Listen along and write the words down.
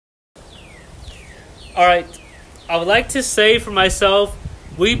Alright, I would like to say for myself,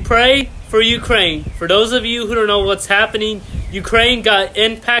 we pray for Ukraine. For those of you who don't know what's happening, Ukraine got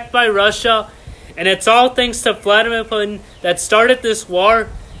impacted by Russia, and it's all thanks to Vladimir Putin that started this war.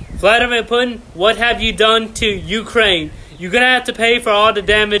 Vladimir Putin, what have you done to Ukraine? You're going to have to pay for all the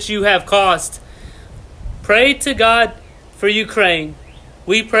damage you have caused. Pray to God for Ukraine.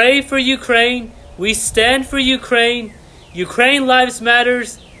 We pray for Ukraine. We stand for Ukraine. Ukraine Lives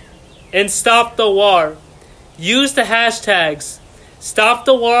Matters. And stop the war. Use the hashtags. Stop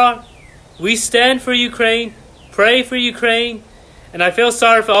the war. We stand for Ukraine. Pray for Ukraine. And I feel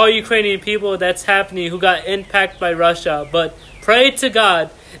sorry for all Ukrainian people that's happening who got impacted by Russia. But pray to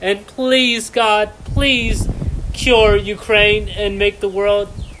God. And please, God, please cure Ukraine and make the world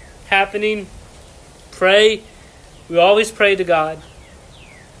happening. Pray. We always pray to God.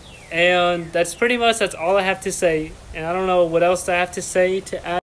 And that's all I have to say. And I don't know what else I have to say to add.